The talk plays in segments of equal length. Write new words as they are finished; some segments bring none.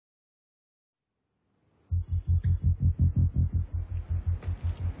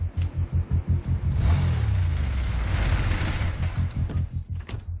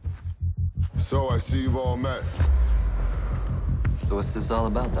So I see you've all met. So what's this all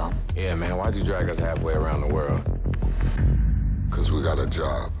about, Dom? Yeah, man, why'd you drag us halfway around the world? Because we got a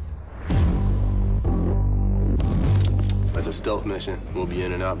job. It's a stealth mission. We'll be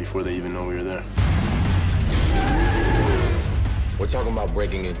in and out before they even know we were there. We're talking about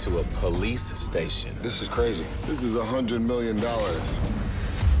breaking into a police station. This is crazy. This is $100 million.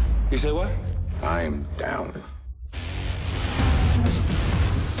 You say what? I am down.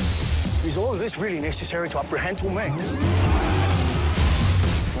 Is all of this really necessary to apprehend two men?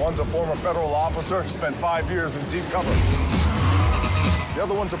 One's a former federal officer, spent 5 years in deep cover. The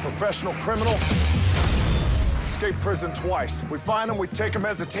other one's a professional criminal, escaped prison twice. We find them, we take them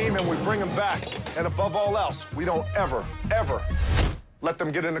as a team, and we bring them back. And above all else, we don't ever, ever let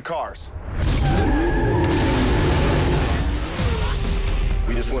them get into cars.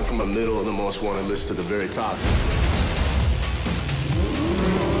 We just went from the middle of the most wanted list to the very top.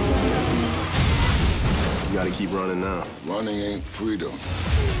 You gotta keep running now. Running ain't freedom.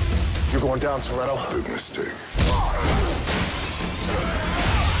 You're going down, Toretto. Big mistake.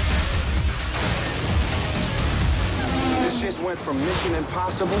 This just went from Mission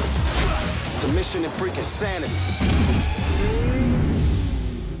Impossible to Mission and freaking Sanity.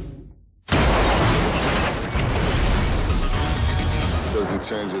 Doesn't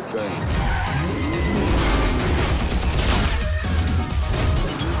change a thing.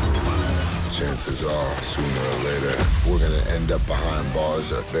 Chances are, sooner or later, we're gonna end up behind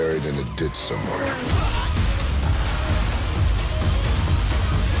bars or buried in a ditch somewhere.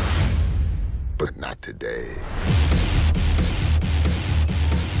 But not today.